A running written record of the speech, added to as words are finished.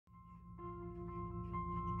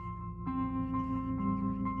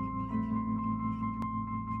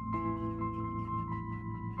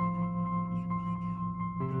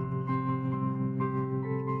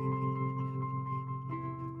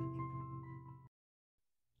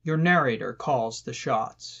Your narrator calls the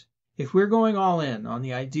shots. If we're going all in on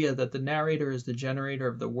the idea that the narrator is the generator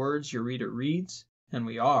of the words your reader reads, and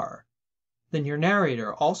we are, then your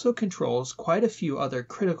narrator also controls quite a few other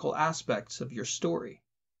critical aspects of your story.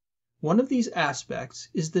 One of these aspects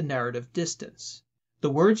is the narrative distance. The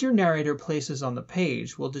words your narrator places on the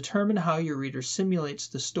page will determine how your reader simulates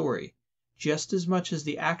the story, just as much as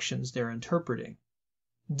the actions they're interpreting.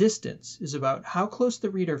 Distance is about how close the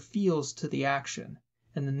reader feels to the action,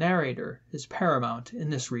 and the narrator is paramount in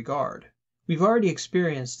this regard. We've already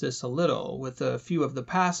experienced this a little with a few of the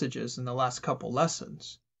passages in the last couple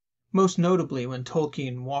lessons, most notably when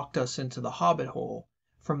Tolkien walked us into the Hobbit hole,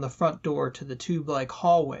 from the front door to the tube-like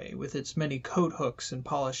hallway with its many coat hooks and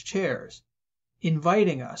polished chairs,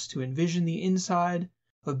 inviting us to envision the inside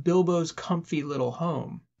of Bilbo's comfy little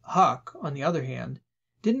home. Huck, on the other hand,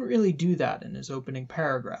 didn't really do that in his opening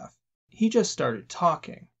paragraph. He just started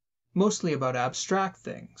talking, mostly about abstract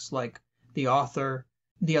things like the author,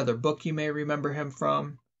 the other book you may remember him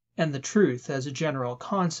from, and the truth as a general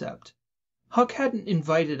concept. Huck hadn't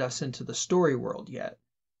invited us into the story world yet.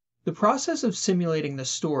 The process of simulating the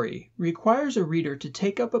story requires a reader to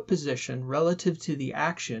take up a position relative to the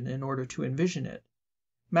action in order to envision it.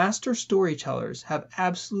 Master storytellers have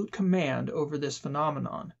absolute command over this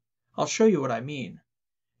phenomenon. I'll show you what I mean.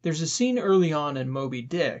 There's a scene early on in Moby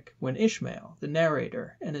Dick when Ishmael, the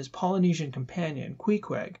narrator, and his Polynesian companion,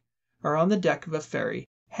 Queequeg, are on the deck of a ferry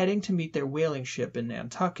heading to meet their whaling ship in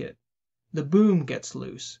Nantucket. The boom gets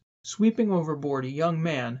loose, sweeping overboard a young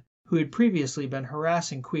man who had previously been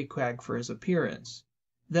harassing Queequeg for his appearance.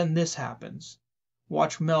 Then this happens.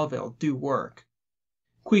 Watch Melville do work.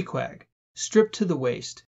 Queequeg, stripped to the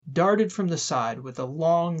waist, darted from the side with a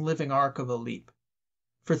long living arc of a leap.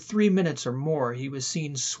 For 3 minutes or more he was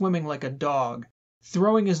seen swimming like a dog,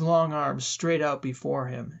 throwing his long arms straight out before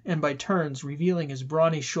him, and by turns revealing his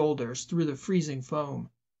brawny shoulders through the freezing foam.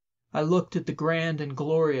 I looked at the grand and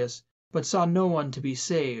glorious, but saw no one to be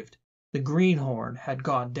saved. The greenhorn had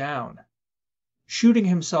gone down. Shooting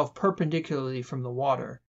himself perpendicularly from the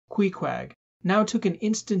water, Queequeg now took an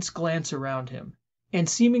instant's glance around him, and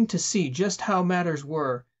seeming to see just how matters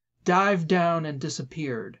were, dived down and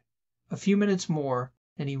disappeared. A few minutes more,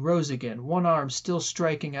 and he rose again, one arm still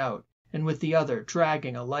striking out, and with the other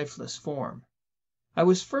dragging a lifeless form. I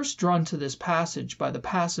was first drawn to this passage by the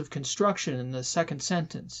passive construction in the second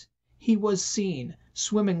sentence. He was seen,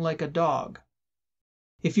 swimming like a dog.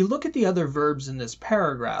 If you look at the other verbs in this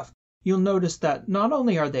paragraph, you'll notice that not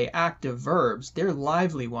only are they active verbs, they're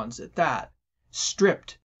lively ones at that.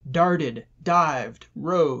 Stripped, darted, dived,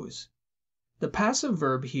 rose. The passive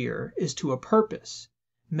verb here is to a purpose.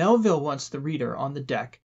 Melville wants the reader on the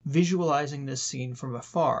deck visualizing this scene from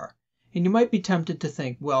afar, and you might be tempted to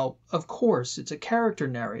think, well, of course, it's a character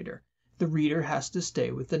narrator. The reader has to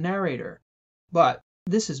stay with the narrator. But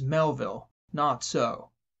this is Melville, not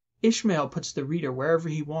so. Ishmael puts the reader wherever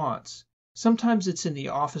he wants. Sometimes it's in the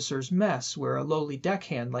officer's mess, where a lowly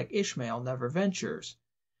deckhand like Ishmael never ventures.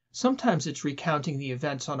 Sometimes it's recounting the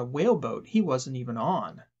events on a whaleboat he wasn't even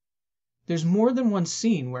on. There's more than one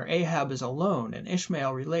scene where Ahab is alone and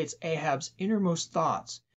Ishmael relates Ahab's innermost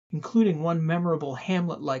thoughts, including one memorable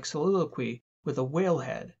Hamlet-like soliloquy with a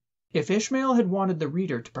whalehead. If Ishmael had wanted the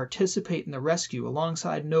reader to participate in the rescue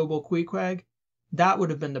alongside noble Queequeg, that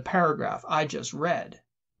would have been the paragraph I just read.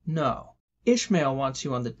 No, Ishmael wants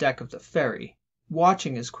you on the deck of the ferry,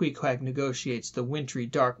 watching as Queequeg negotiates the wintry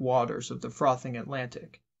dark waters of the frothing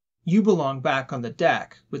Atlantic. You belong back on the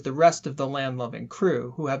deck with the rest of the land-loving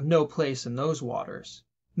crew who have no place in those waters.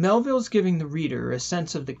 Melville's giving the reader a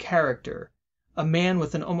sense of the character, a man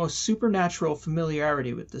with an almost supernatural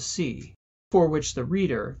familiarity with the sea, for which the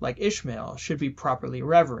reader, like Ishmael, should be properly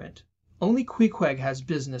reverent. Only Queequeg has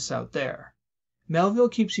business out there. Melville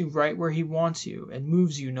keeps you right where he wants you and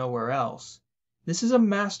moves you nowhere else. This is a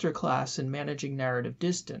master class in managing narrative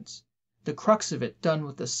distance, the crux of it done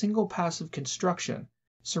with a single passive construction,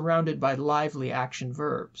 surrounded by lively action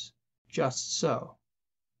verbs. Just so.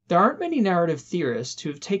 There aren't many narrative theorists who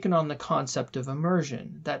have taken on the concept of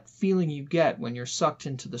immersion, that feeling you get when you're sucked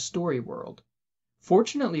into the story world.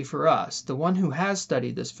 Fortunately for us, the one who has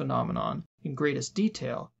studied this phenomenon in greatest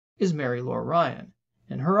detail is Marie-Laure Ryan,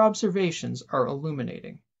 and her observations are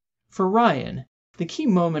illuminating. For Ryan, the key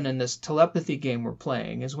moment in this telepathy game we're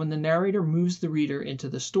playing is when the narrator moves the reader into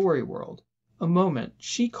the story world, a moment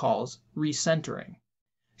she calls recentering.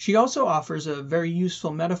 She also offers a very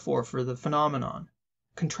useful metaphor for the phenomenon,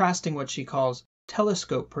 contrasting what she calls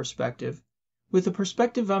telescope perspective with the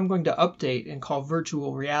perspective I'm going to update and call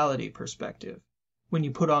virtual reality perspective, when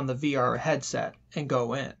you put on the VR headset and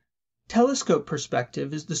go in. Telescope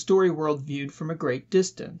perspective is the story world viewed from a great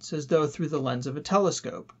distance, as though through the lens of a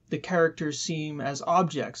telescope. The characters seem as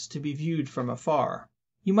objects to be viewed from afar.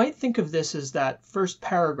 You might think of this as that first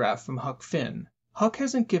paragraph from Huck Finn. Huck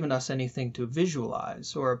hasn't given us anything to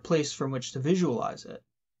visualize, or a place from which to visualize it.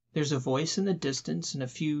 There's a voice in the distance and a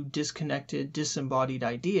few disconnected, disembodied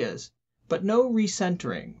ideas, but no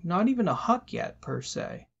recentering, not even a Huck yet, per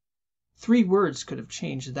se. 3 words could have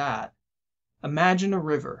changed that. Imagine a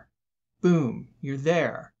river. Boom, you're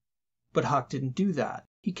there. But Huck didn't do that.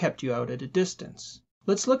 He kept you out at a distance.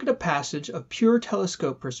 Let's look at a passage of pure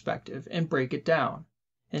telescope perspective and break it down.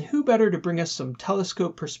 And who better to bring us some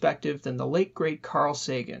telescope perspective than the late great Carl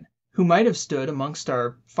Sagan, who might have stood amongst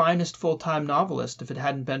our finest full-time novelists if it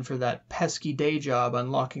hadn't been for that pesky day job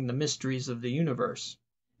unlocking the mysteries of the universe.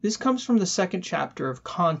 This comes from the 2nd chapter of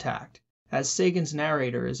Contact, as Sagan's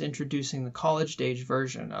narrator is introducing the college-age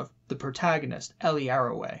version of the protagonist, Ellie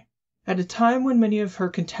Arroway. At a time when many of her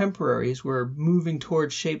contemporaries were moving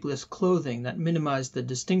towards shapeless clothing that minimized the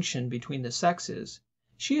distinction between the sexes,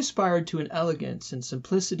 she aspired to an elegance and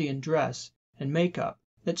simplicity in dress and makeup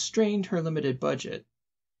that strained her limited budget.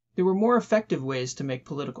 There were more effective ways to make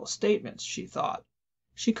political statements, she thought.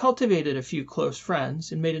 She cultivated a few close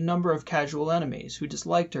friends and made a number of casual enemies who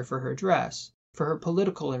disliked her for her dress, for her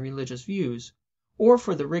political and religious views, or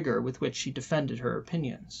for the rigor with which she defended her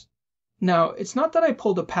opinions. Now, it's not that I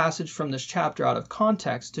pulled a passage from this chapter out of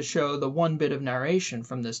context to show the one bit of narration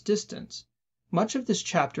from this distance. Much of this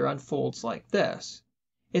chapter unfolds like this.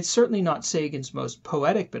 It's certainly not Sagan's most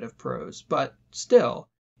poetic bit of prose, but, still,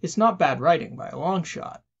 it's not bad writing by a long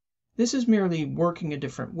shot. This is merely working a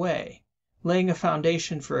different way, laying a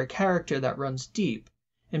foundation for a character that runs deep,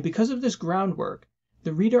 and because of this groundwork,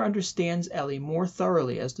 the reader understands Ellie more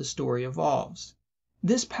thoroughly as the story evolves.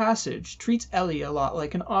 This passage treats Ellie a lot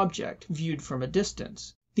like an object viewed from a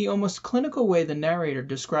distance. The almost clinical way the narrator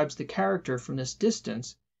describes the character from this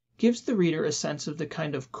distance gives the reader a sense of the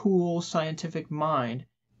kind of cool, scientific mind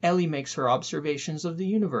Ellie makes her observations of the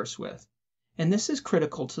universe with. And this is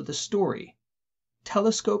critical to the story.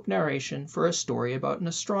 Telescope narration for a story about an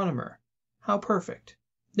astronomer. How perfect.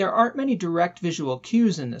 There aren't many direct visual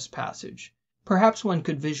cues in this passage. Perhaps one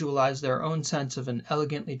could visualize their own sense of an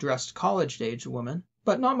elegantly dressed college-age woman,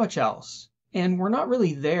 but not much else. And we're not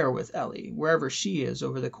really there with Ellie, wherever she is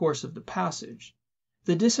over the course of the passage.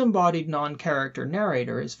 The disembodied non-character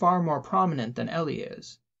narrator is far more prominent than Ellie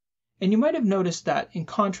is. And you might have noticed that, in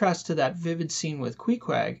contrast to that vivid scene with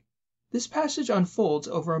Queequeg, this passage unfolds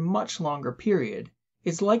over a much longer period.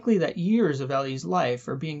 It's likely that years of Ellie's life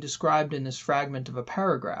are being described in this fragment of a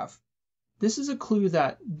paragraph. This is a clue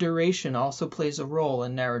that duration also plays a role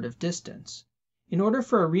in narrative distance. In order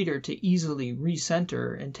for a reader to easily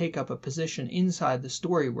recenter and take up a position inside the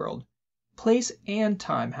story world, place and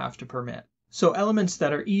time have to permit. So elements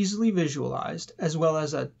that are easily visualized, as well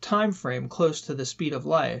as a time frame close to the speed of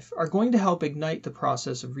life, are going to help ignite the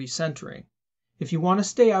process of recentering. If you want to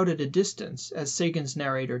stay out at a distance, as Sagan's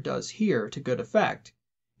narrator does here to good effect,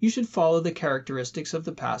 you should follow the characteristics of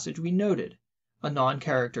the passage we noted: a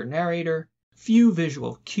non-character narrator, few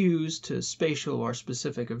visual cues to spatial or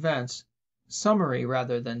specific events, summary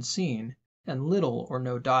rather than scene, and little or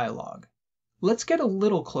no dialogue. Let's get a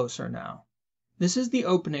little closer now. This is the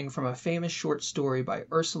opening from a famous short story by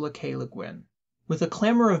Ursula K. Le Guin. With a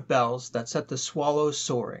clamor of bells that set the swallows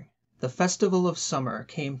soaring, the festival of summer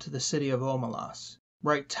came to the city of Omelas,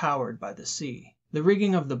 bright towered by the sea. The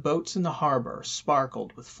rigging of the boats in the harbor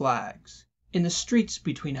sparkled with flags. In the streets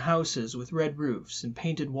between houses with red roofs and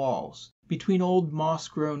painted walls, between old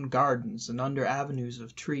moss-grown gardens and under avenues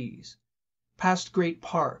of trees, past great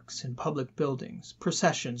parks and public buildings,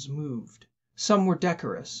 processions moved. Some were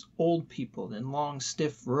decorous, old people in long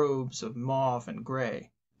stiff robes of mauve and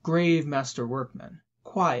gray, grave master workmen,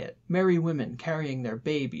 quiet, merry women carrying their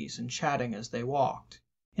babies and chatting as they walked.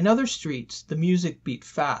 In other streets the music beat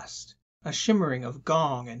fast, a shimmering of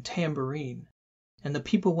gong and tambourine, and the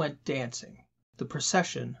people went dancing. The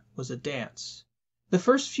procession was a dance. The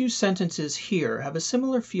first few sentences here have a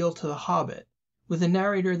similar feel to The Hobbit, with a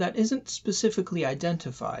narrator that isn't specifically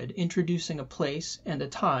identified, introducing a place and a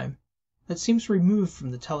time that seems removed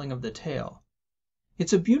from the telling of the tale.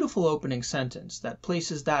 It's a beautiful opening sentence that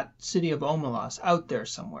places that city of Omelas out there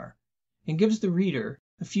somewhere, and gives the reader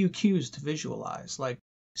a few cues to visualize, like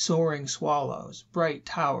soaring swallows, bright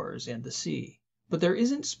towers, and the sea. But there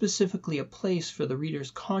isn't specifically a place for the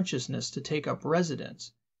reader's consciousness to take up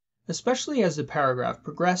residence, especially as the paragraph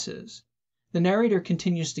progresses. The narrator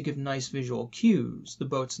continues to give nice visual cues: the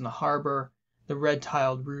boats in the harbor, the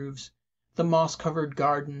red-tiled roofs, the moss-covered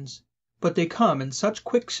gardens, but they come in such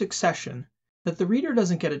quick succession that the reader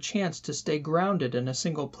doesn't get a chance to stay grounded in a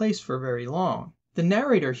single place for very long. The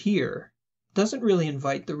narrator here doesn't really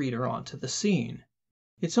invite the reader onto the scene.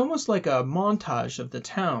 It's almost like a montage of the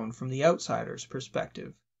town from the outsider's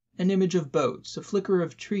perspective. An image of boats, a flicker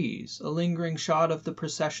of trees, a lingering shot of the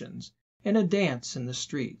processions, and a dance in the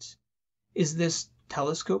streets. Is this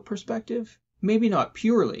telescope perspective? Maybe not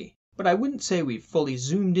purely, but I wouldn't say we've fully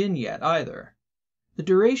zoomed in yet either. The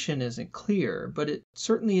duration isn't clear, but it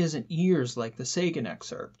certainly isn't years like the Sagan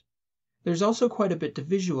excerpt. There's also quite a bit to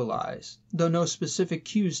visualize, though no specific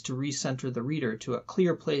cues to recenter the reader to a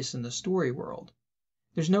clear place in the story world.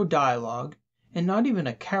 There's no dialogue, and not even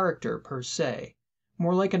a character per se,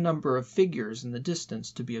 more like a number of figures in the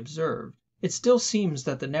distance to be observed. It still seems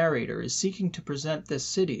that the narrator is seeking to present this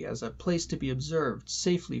city as a place to be observed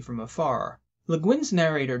safely from afar. Le Guin's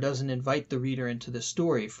narrator doesn't invite the reader into the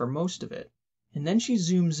story for most of it, and then she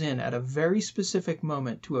zooms in at a very specific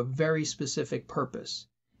moment to a very specific purpose.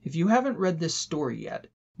 If you haven't read this story yet,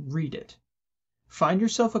 read it. Find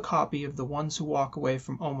yourself a copy of The Ones Who Walk Away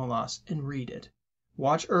from Omelas and read it.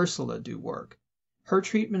 Watch Ursula do work. Her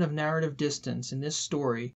treatment of narrative distance in this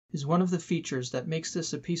story is one of the features that makes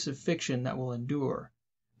this a piece of fiction that will endure.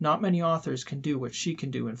 Not many authors can do what she can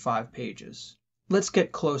do in 5 pages. Let's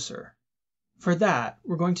get closer. For that,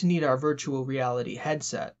 we're going to need our virtual reality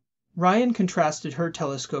headset. Ryan contrasted her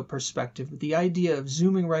telescope perspective with the idea of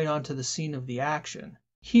zooming right onto the scene of the action.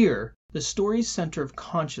 Here, the story's center of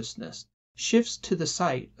consciousness shifts to the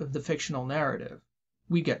site of the fictional narrative.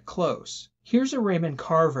 We get close. Here's a Raymond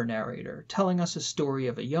Carver narrator telling us a story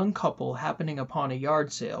of a young couple happening upon a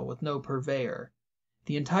yard sale with no purveyor.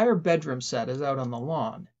 The entire bedroom set is out on the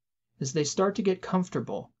lawn. As they start to get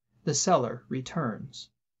comfortable, the seller returns.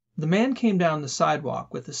 The man came down the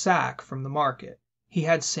sidewalk with a sack from the market. He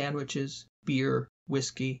had sandwiches, beer,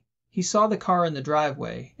 whiskey. He saw the car in the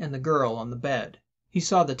driveway and the girl on the bed. He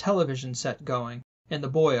saw the television set going and the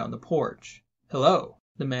boy on the porch. "Hello,"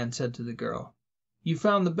 the man said to the girl. "You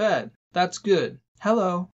found the bed. That's good."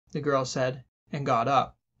 "Hello," the girl said, and got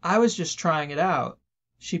up. "I was just trying it out."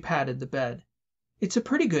 She patted the bed. "It's a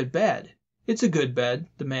pretty good bed." "It's a good bed,"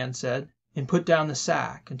 the man said, and put down the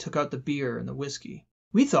sack and took out the beer and the whiskey.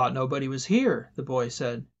 "We thought nobody was here," the boy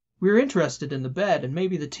said. "We were interested in the bed and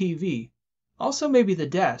maybe the TV. Also maybe the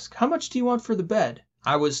desk. How much do you want for the bed?"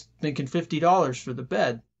 "I was thinking $50 for the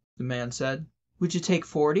bed," the man said. "Would you take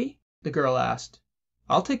 40?" the girl asked.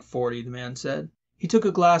 "I'll take 40, the man said. He took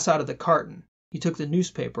a glass out of the carton. He took the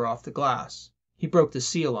newspaper off the glass. He broke the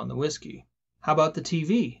seal on the whiskey. "How about the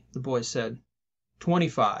TV?" the boy said.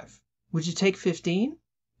 25. "Would you take 15?"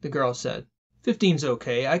 the girl said. "15's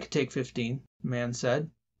okay. I could take 15, the man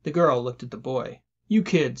said. The girl looked at the boy. "You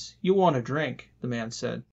kids, you'll want a drink," the man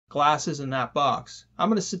said. "Glasses in that box. I'm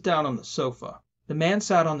going to sit down on the sofa." The man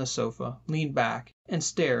sat on the sofa, leaned back, and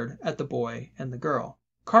stared at the boy and the girl.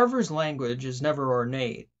 Carver's language is never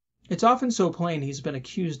ornate. It's often so plain he's been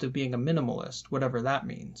accused of being a minimalist, whatever that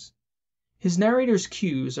means. His narrator's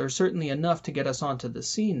cues are certainly enough to get us onto the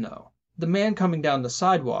scene, though. The man coming down the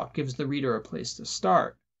sidewalk gives the reader a place to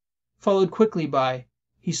start, followed quickly by,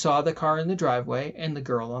 he saw the car in the driveway and the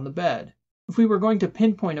girl on the bed. If we were going to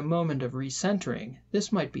pinpoint a moment of recentering,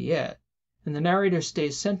 this might be it, and the narrator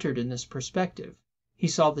stays centered in this perspective. He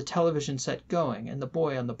saw the television set going and the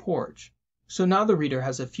boy on the porch. So now the reader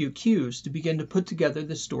has a few cues to begin to put together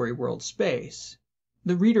the story world space.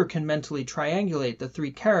 The reader can mentally triangulate the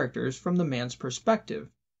 3 characters from the man's perspective,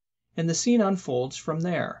 and the scene unfolds from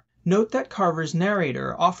there. Note that Carver's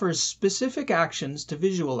narrator offers specific actions to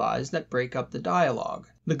visualize that break up the dialogue.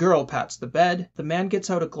 The girl pats the bed, the man gets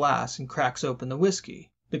out a glass and cracks open the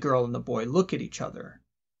whiskey. The girl and the boy look at each other.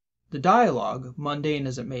 The dialogue, mundane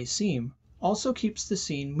as it may seem, also keeps the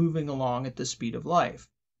scene moving along at the speed of life.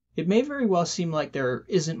 It may very well seem like there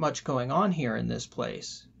isn't much going on here in this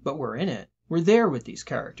place, but we're in it. We're there with these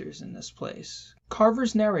characters in this place.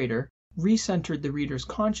 Carver's narrator recentered the reader's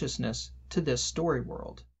consciousness to this story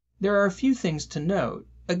world. There are a few things to note.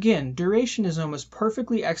 Again, duration is almost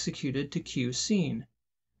perfectly executed to cue scene.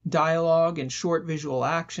 Dialogue and short visual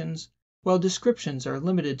actions, while descriptions are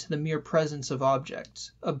limited to the mere presence of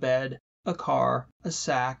objects: a bed, a car, a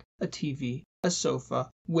sack, a TV, a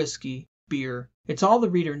sofa, whiskey, beer. It's all the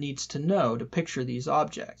reader needs to know to picture these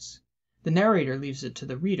objects. The narrator leaves it to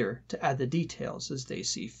the reader to add the details as they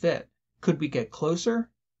see fit. Could we get closer?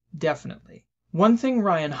 Definitely. One thing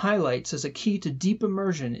Ryan highlights as a key to deep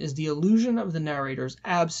immersion is the illusion of the narrator's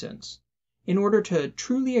absence. In order to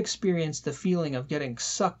truly experience the feeling of getting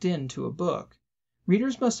sucked into a book,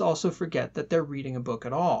 readers must also forget that they're reading a book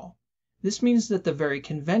at all. This means that the very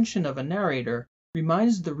convention of a narrator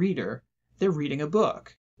reminds the reader they're reading a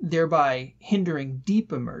book. thereby hindering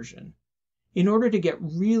deep immersion. In order to get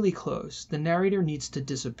really close, the narrator needs to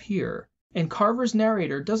disappear, and Carver's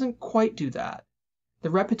narrator doesn't quite do that. The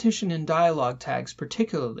repetition in dialogue tags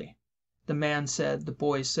particularly. The man said, the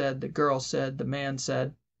boy said, the girl said, the man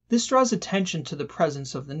said. This draws attention to the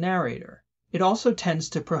presence of the narrator. It also tends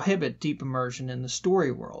to prohibit deep immersion in the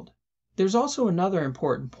story world. There's also another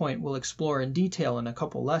important point we'll explore in detail in a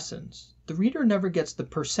couple lessons. The reader never gets the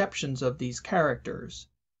perceptions of these characters.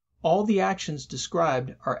 All the actions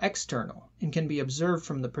described are external and can be observed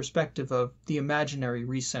from the perspective of the imaginary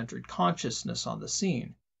recentered consciousness on the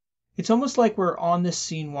scene. It's almost like we're on this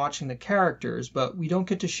scene watching the characters, but we don't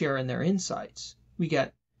get to share in their insights. We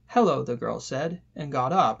get, "Hello," the girl said, and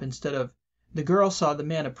got up, instead of, "The girl saw the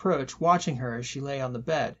man approach, watching her as she lay on the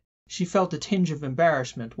bed. She felt a tinge of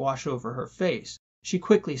embarrassment wash over her face. She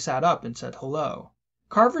quickly sat up and said hello."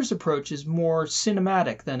 Carver's approach is more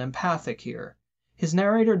cinematic than empathic here. His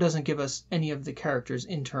narrator doesn't give us any of the character's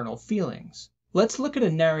internal feelings. Let's look at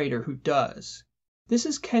a narrator who does. This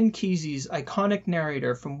is Ken Kesey's iconic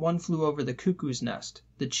narrator from One Flew Over the Cuckoo's Nest,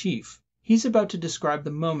 the Chief. He's about to describe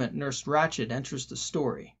the moment Nurse Ratched enters the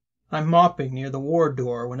story. "I'm mopping near the ward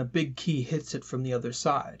door when a big key hits it from the other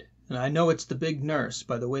side, and I know it's the big nurse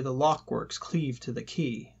by the way the lockworks cleave to the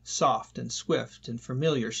key. Soft and swift and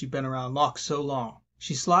familiar, she'd been around locks so long.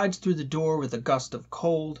 She slides through the door with a gust of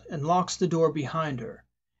cold and locks the door behind her,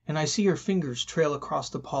 and I see her fingers trail across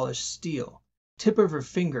the polished steel. Tip of her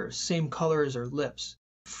fingers, same color as her lips,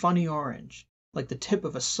 funny orange, like the tip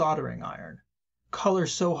of a soldering iron. Color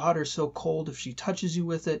so hot or so cold if she touches you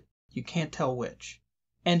with it, you can't tell which.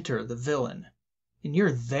 Enter the villain." And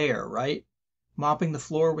you're there, right? Mopping the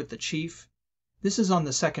floor with the chief. This is on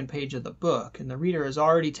the second page of the book, and the reader has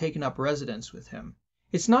already taken up residence with him.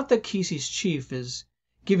 It's not that Kesey's chief is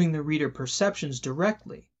giving the reader perceptions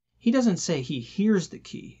directly. He doesn't say he hears the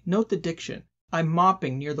key. Note the diction. "I'm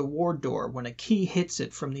mopping near the ward door when a key hits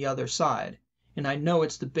it from the other side, and I know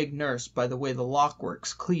it's the big nurse by the way the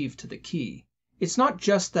lockworks cleave to the key." It's not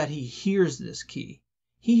just that he hears this key.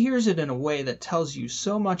 He hears it in a way that tells you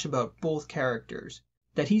so much about both characters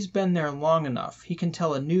that he's been there long enough he can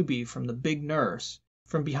tell a newbie from the big nurse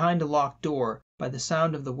from behind a locked door by the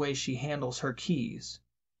sound of the way she handles her keys.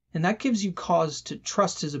 And that gives you cause to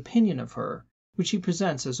trust his opinion of her, which he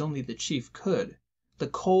presents as only the chief could. The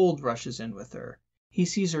cold rushes in with her. He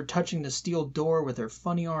sees her touching the steel door with her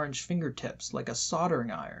funny orange fingertips like a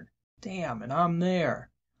soldering iron. Damn, and I'm there.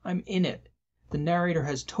 I'm in it. The narrator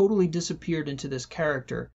has totally disappeared into this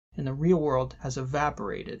character, and the real world has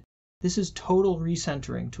evaporated. This is total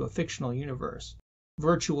recentering to a fictional universe.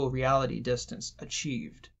 Virtual reality distance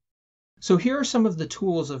achieved. So here are some of the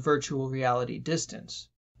tools of virtual reality distance.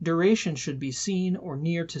 Duration should be seen or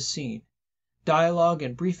near to seen. Dialogue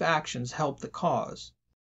and brief actions help the cause.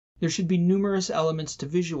 There should be numerous elements to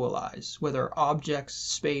visualize, whether objects,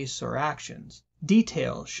 space, or actions.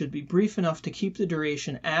 Details should be brief enough to keep the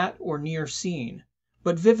duration at or near seen,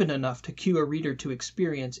 but vivid enough to cue a reader to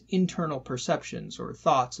experience internal perceptions or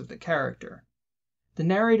thoughts of the character. The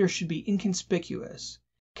narrator should be inconspicuous.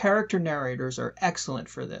 Character narrators are excellent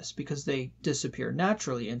for this because they disappear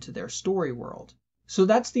naturally into their story world. So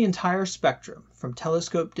that's the entire spectrum, from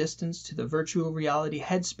telescope distance to the virtual reality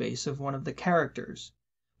headspace of one of the characters.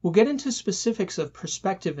 We'll get into specifics of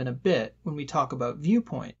perspective in a bit when we talk about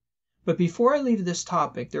viewpoint, but before I leave this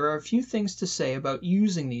topic, there are a few things to say about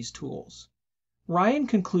using these tools. Ryan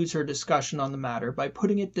concludes her discussion on the matter by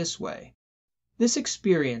putting it this way. This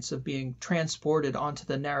experience of being transported onto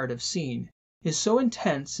the narrative scene is so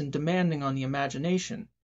intense and demanding on the imagination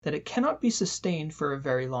that it cannot be sustained for a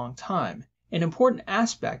very long time. An important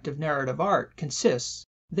aspect of narrative art consists,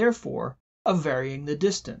 therefore, of varying the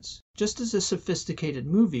distance, just as a sophisticated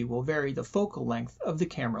movie will vary the focal length of the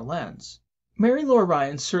camera lens. Marie-Laure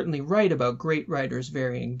Ryan's certainly right about great writers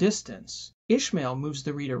varying distance. Ishmael moves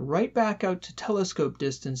the reader right back out to telescope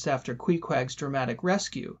distance after Queequeg's dramatic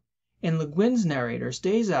rescue, and Le Guin's narrator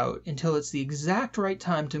stays out until it's the exact right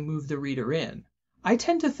time to move the reader in. I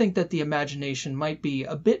tend to think that the imagination might be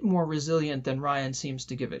a bit more resilient than Ryan seems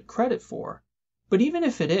to give it credit for. But even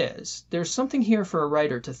if it is, there's something here for a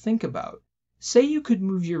writer to think about. Say you could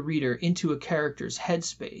move your reader into a character's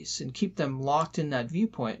headspace and keep them locked in that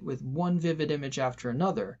viewpoint with one vivid image after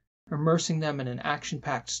another, immersing them in an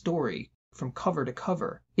action-packed story from cover to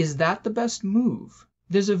cover. Is that the best move?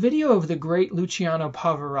 There's a video of the great Luciano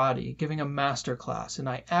Pavarotti giving a masterclass, and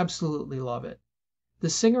I absolutely love it. The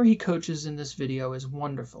singer he coaches in this video is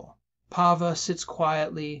wonderful. Pava sits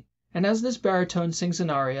quietly, and as this baritone sings an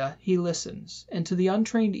aria, he listens, and to the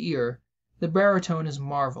untrained ear, the baritone is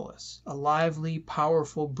marvelous, a lively,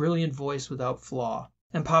 powerful, brilliant voice without flaw.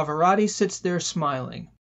 And Pavarotti sits there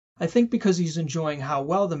smiling. I think because he's enjoying how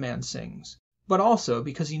well the man sings, but also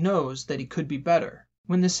because he knows that he could be better.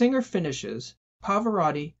 When the singer finishes,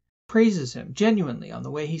 Pavarotti praises him genuinely on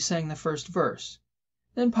the way he sang the first verse.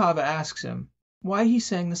 Then Pava asks him why he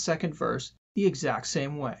sang the second verse the exact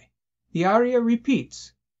same way. The aria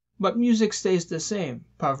repeats, but music stays the same,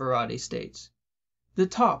 Pavarotti states. The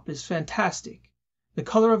top is fantastic. The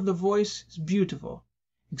color of the voice is beautiful,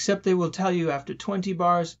 except they will tell you after 20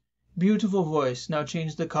 bars, beautiful voice, now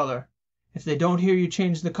change the color. If they don't hear you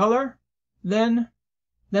change the color, then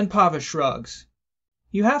Pava shrugs.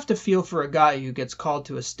 You have to feel for a guy who gets called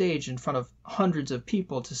to a stage in front of hundreds of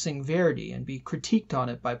people to sing Verdi and be critiqued on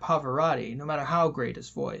it by Pavarotti, no matter how great his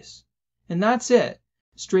voice. And that's it,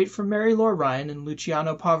 straight from Marie-Laure Ryan and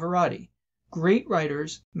Luciano Pavarotti. Great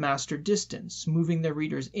writers master distance, moving their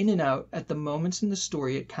readers in and out at the moments in the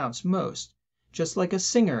story it counts most, just like a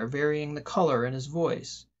singer varying the color in his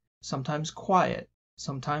voice, sometimes quiet,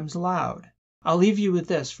 sometimes loud. I'll leave you with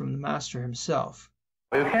this from the master himself.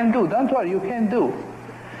 You can do, don't worry, you can do.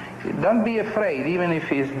 Don't be afraid, even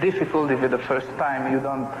if it's difficult, if it's the first time you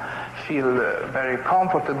don't feel very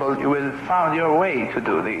comfortable, you will find your way to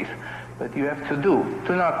do this. But you have to do,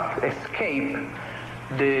 to not escape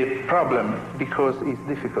the problem because it's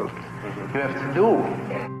difficult. You have to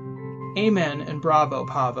do. Amen and bravo,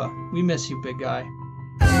 Pava. We miss you, big guy.